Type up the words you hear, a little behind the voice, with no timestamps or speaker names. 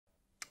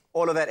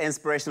All of that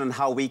inspiration on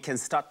how we can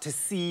start to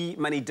see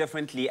money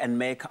differently and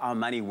make our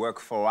money work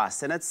for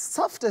us. And it's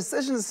tough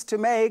decisions to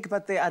make,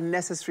 but they are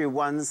necessary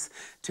ones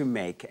to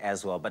make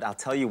as well. But I'll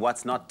tell you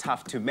what's not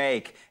tough to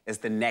make is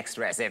the next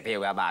recipe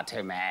we're about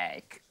to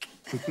make.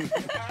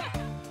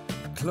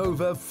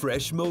 Clover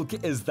Fresh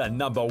Milk is the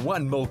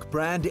 #1 milk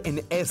brand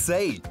in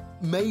SA.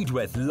 Made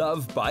with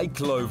love by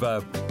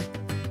Clover.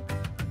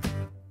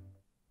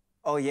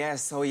 Oh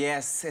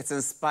yes, it's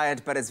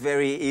inspired, but it's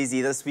very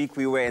easy. This week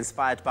we were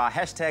inspired by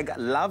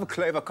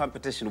 #LoveClover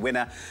competition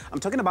winner. I'm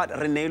talking about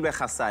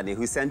Reneiloe,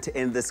 who sent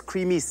in this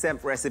creamy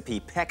Samp recipe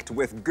packed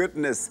with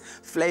goodness,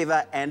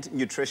 flavor and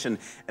nutrition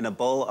in a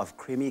bowl of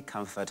creamy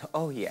comfort.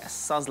 Oh yes,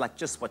 sounds like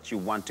just what you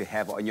want to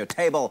have on your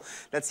table.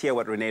 Let's hear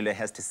what Reneiloe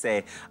has to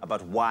say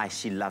about why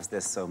she loves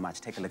this so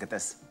much. Take a look at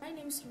this. My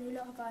name is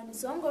Reneiloe,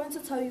 so I'm going to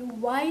tell you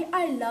why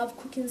I love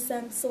cooking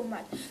Samp so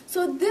much.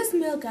 So this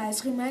meal,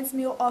 guys, reminds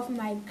me of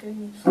my granny.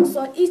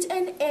 So each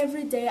and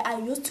every day I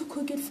used to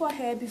cook it for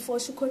her before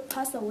she could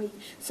pass away.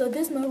 So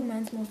this meal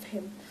reminds me of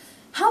him.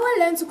 How I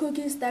learned to cook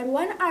is that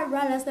when I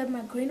realized that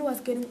my granny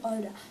was getting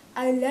older,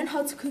 I learned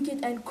how to cook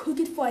it and cook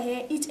it for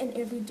her each and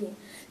every day.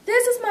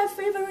 This is my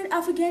favorite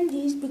African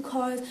dish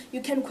because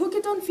you can cook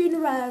it on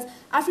funerals,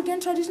 African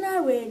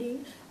traditional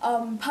wedding,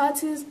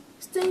 parties.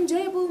 It's an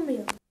enjoyable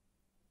meal.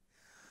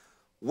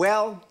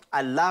 Well,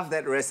 I love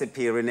that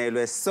recipe,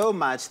 Reneiloe, so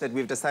much that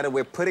we've decided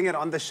we're putting it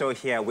on the show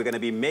here. We're going to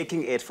be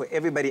making it for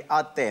everybody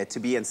out there to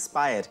be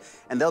inspired.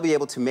 And they'll be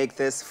able to make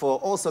this for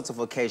all sorts of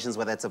occasions,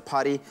 whether it's a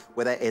party,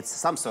 whether it's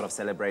some sort of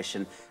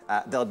celebration.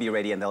 They'll be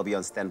ready and they'll be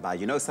on standby.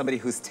 You know somebody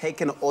who's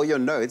taken all your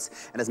notes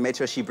and has made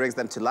sure she brings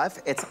them to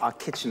life? It's our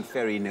kitchen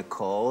fairy,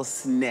 Nicole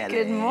Snell.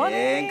 Good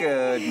morning.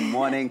 Good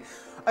morning.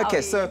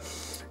 Okay, so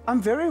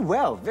I'm very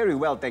well,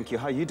 thank you.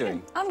 How are you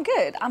doing? I'm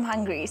good. I'm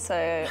hungry, so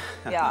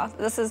yeah,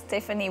 this is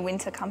definitely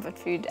winter comfort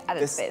food at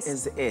its best. This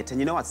is it. And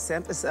you know what?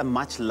 Samp is a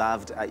much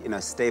loved,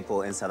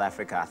 staple in South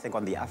Africa. I think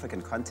on the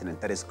African continent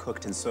that is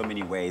cooked in so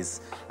many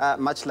ways,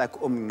 much like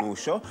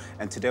umngqusho.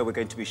 And today we're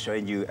going to be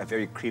showing you a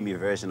very creamy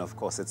version. Of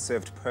course, it's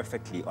served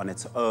perfectly on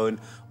its own,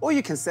 or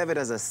you can serve it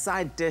as a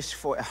side dish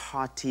for a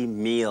hearty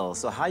meal.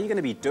 So how are you going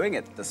to be doing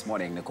it this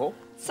morning, Nicole?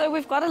 So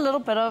we've got a little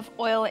bit of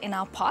oil in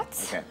our pot.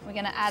 Okay. We're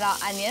going to add our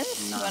onions.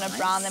 Nice. We're going to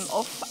brown them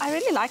off. I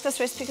really like this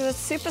recipe because it's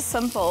super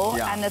simple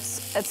and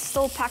it's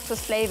still packed with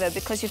flavor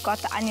because you've got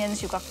the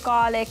onions, you've got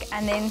garlic,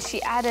 and then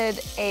she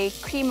added a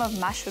cream of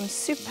mushroom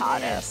soup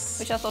powder,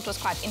 which I thought was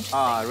quite interesting.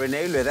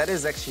 Reneiloe, that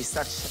is actually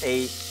such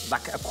a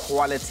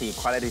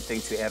quality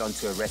thing to add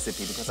onto a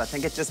recipe because I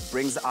think it just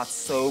brings out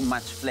so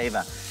much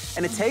flavor.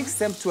 And it takes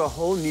them to a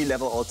whole new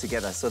level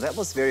altogether. So that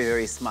was very,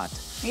 very smart.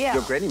 Yeah.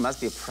 Your granny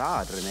must be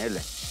proud,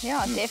 Reneiloe.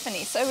 Yeah,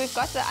 definitely. So we've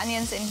got the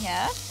onions in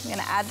here. We're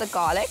going to add the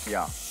garlic.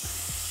 Yeah.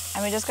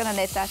 And we're just going to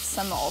let that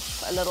simmer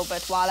off a little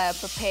bit while I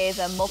prepare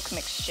the milk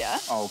mixture.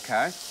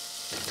 Okay.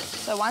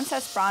 So once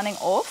that's browning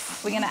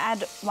off, we're going to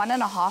add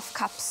 1.5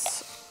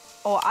 cups,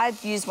 or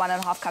I'd use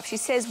 1.5 cups. She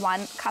says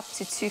 1 cup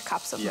to 2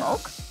 cups of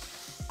milk.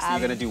 So you're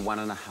going to do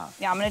 1.5?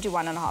 Yeah, I'm going to do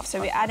 1.5.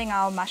 So we're adding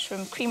our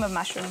cream of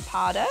mushroom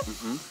powder.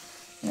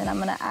 And then I'm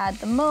going to add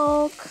the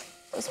milk.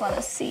 Just want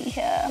to see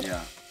here.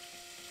 Yeah.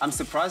 I'm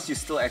surprised you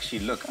still actually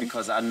look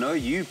because I know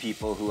you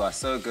people who are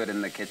so good in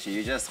the kitchen.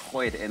 You just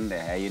hoid in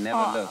there. You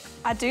never look.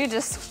 I do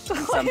just.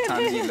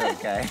 Sometimes you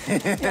look, eh?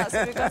 Yeah,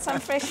 so we've got some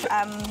fresh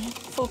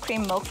full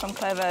cream milk from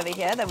Clover over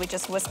here that we're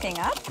just whisking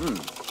up.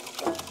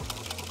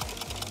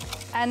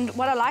 And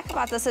what I like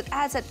about this, it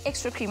adds that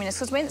extra creaminess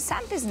because when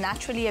Samp is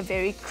naturally a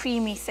very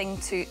creamy thing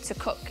to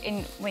cook.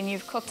 When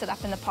you've cooked it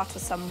up in the pot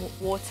with some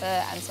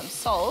water and some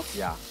salt.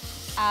 Yeah.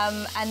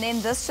 And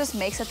then this just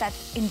makes it that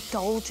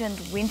indulgent,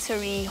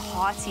 wintry,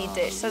 hearty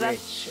dish. So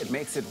rich. It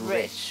makes it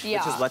rich, yeah.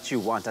 Which is what you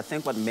want. I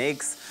think what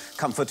makes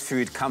comfort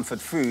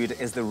food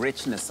is the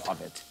richness of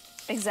it.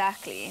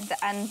 Exactly.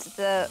 And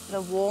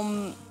the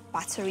warm,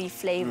 buttery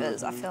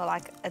flavors. I feel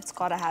like it's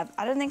got to have...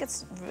 I don't think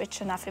it's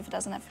rich enough if it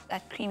doesn't have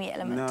that creamy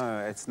element.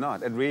 No, it's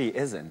not. It really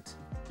isn't.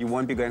 You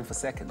won't be going for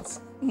seconds.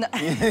 No.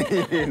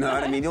 You know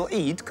what I mean? You'll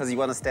eat because you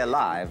want to stay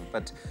alive,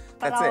 but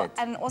that's it.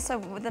 And also,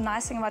 the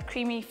nice thing about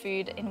creamy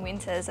food in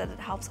winter is that it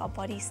helps our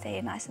body stay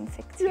nice and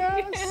thick too.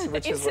 Yes,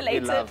 which is what we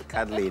love,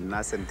 cuddly,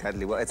 nice and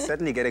cuddly. Well, it's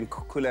certainly getting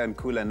cooler and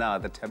cooler now.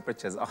 The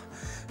temperatures,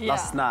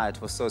 last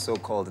night was so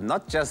cold.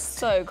 Not just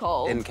so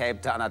cold in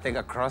Cape Town, I think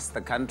across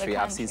the country.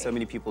 I've seen so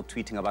many people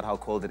tweeting about how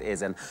cold it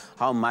is and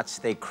how much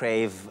they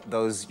crave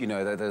those,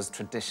 those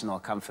traditional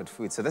comfort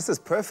foods. So this is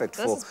perfect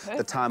for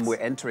the time we're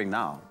entering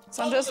now.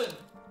 So I'm just...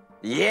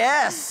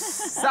 Yes,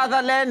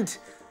 Sutherland.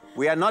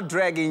 We are not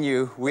dragging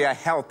you, we are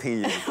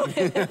helping you.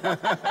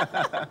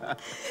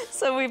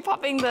 So we're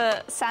popping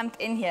the Samp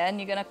in here and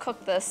you're going to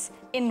cook this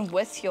in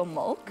with your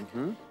milk.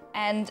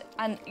 And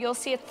you'll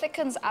see it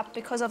thickens up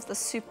because of the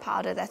soup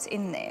powder that's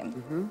in there.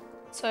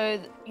 So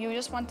you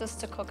just want this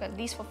to cook at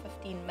least for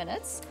 15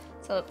 minutes.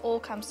 So it all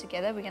comes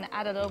together. We're going to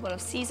add a little bit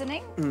of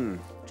seasoning,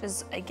 which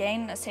is,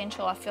 again,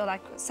 essential. I feel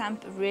like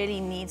Samp really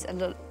needs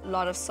a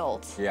lot of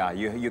salt. Yeah,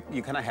 you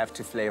kind of have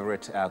to flavor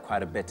it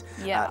quite a bit.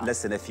 Yeah.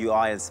 Listen, if you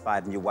are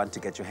inspired and you want to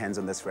get your hands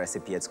on this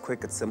recipe, it's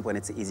quick, it's simple, and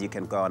it's easy. You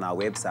can go on our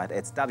website.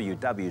 It's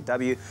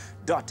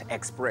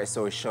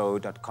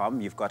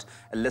www.expressoshow.com. You've got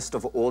a list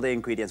of all the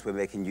ingredients we're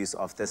making use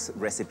of this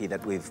recipe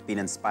that we've been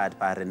inspired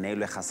by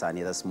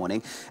Reneiloe this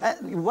morning.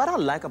 What I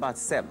like about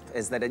Samp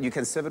is that you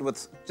can serve it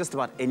with just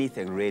about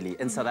anything, really.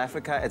 In South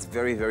Africa, it's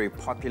very, very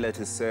popular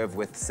to serve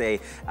with, say,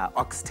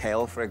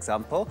 oxtail, for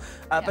example.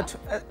 But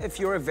if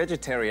you're a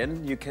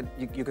vegetarian, you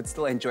could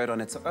still enjoy it on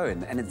its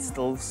own, and it's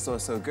still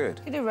so good.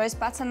 You could do roast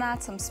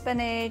butternut, some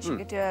spinach. You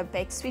could do a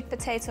baked sweet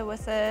potato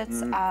with it.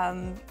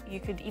 You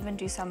could even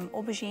do some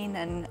aubergine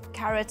and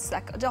carrots,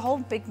 like the whole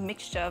big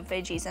mixture of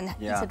veggies, and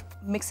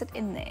mix it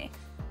in there.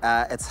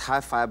 It's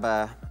high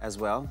fiber as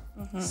well,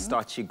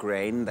 starchy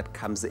grain that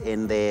comes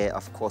in there.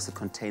 Of course, it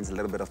contains a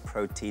little bit of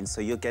protein,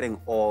 so you're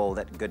getting all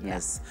that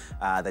goodness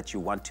that you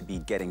want to be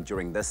getting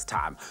during this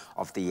time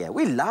of the year.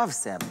 We love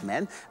Samp,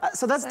 man.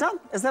 So that's done.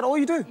 Is that all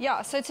you do?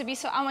 Yeah, so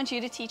I want you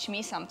to teach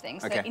me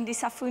something. So in the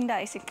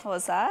Safunda is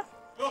Clover.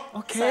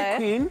 Okay, so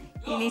Queen.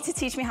 You need to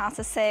teach me how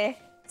to say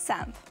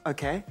Samp.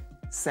 Okay,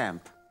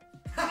 Samp.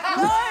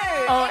 No!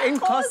 Oh, in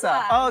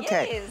Xhosa.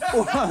 Okay. Yes.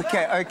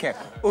 Okay.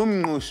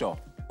 Umngqusho.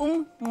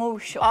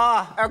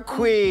 Ah, a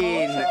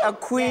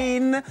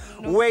queen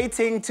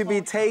waiting to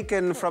be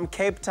taken from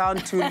Cape Town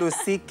to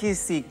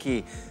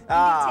Lusikisiki.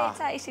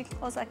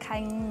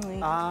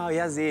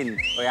 Uyazini.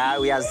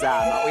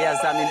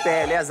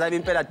 Uyazama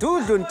impela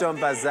dudlu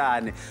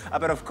ntombazane.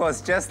 But of course,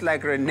 just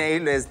like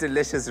Reneiloe's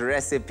delicious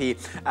recipe,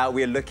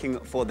 we're looking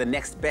for the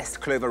next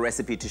best Clover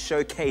recipe to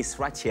showcase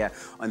right here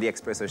on the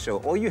Expresso Show.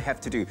 All you have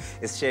to do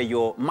is share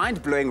your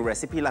mind-blowing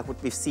recipe, like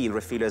what we've seen,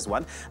 Refilo's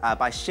one,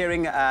 by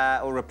sharing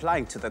or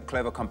replying to the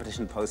Clover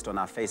competition post on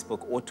our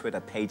Facebook or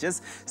Twitter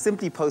pages.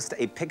 Simply post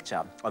a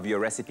picture of your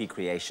recipe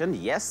creation.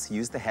 Yes,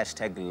 use the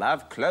hashtag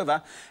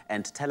 #LoveClover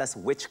and tell us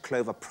which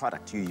Clover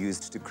product you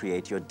used to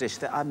create your dish.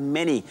 There are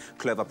many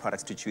Clover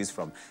products to choose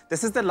from.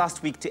 This is the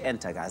last week to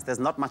enter, guys. There's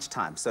not much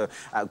time. So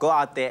go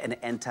out there and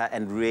enter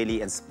and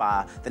really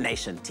inspire the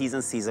nation. T's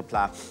and C's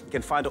apply. You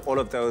can find all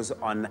of those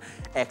on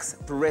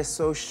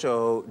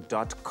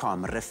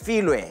expressoshow.com.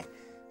 Refiloe.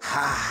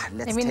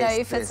 Let's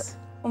taste this.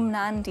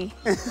 Umnandi.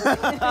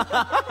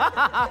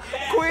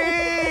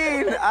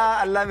 Queen!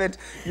 I love it.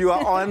 You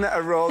are on a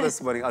roll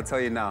this morning, I'll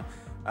tell you now.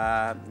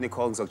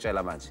 Nicole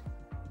ngizokutshela manje.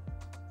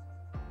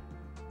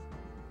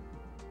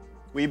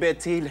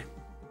 Uyibethile.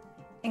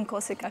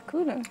 Inkosi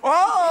kakhulu.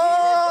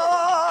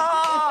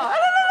 Oh!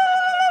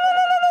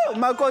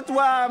 Makoti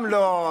wami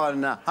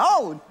lona.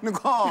 Hawu,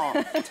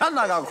 Nicole.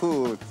 Thanda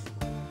kakhulu.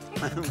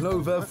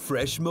 Clover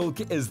Fresh Milk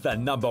is the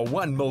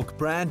 #1 milk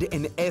brand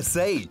in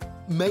SA.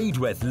 Made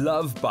with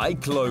love by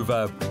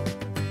Clover.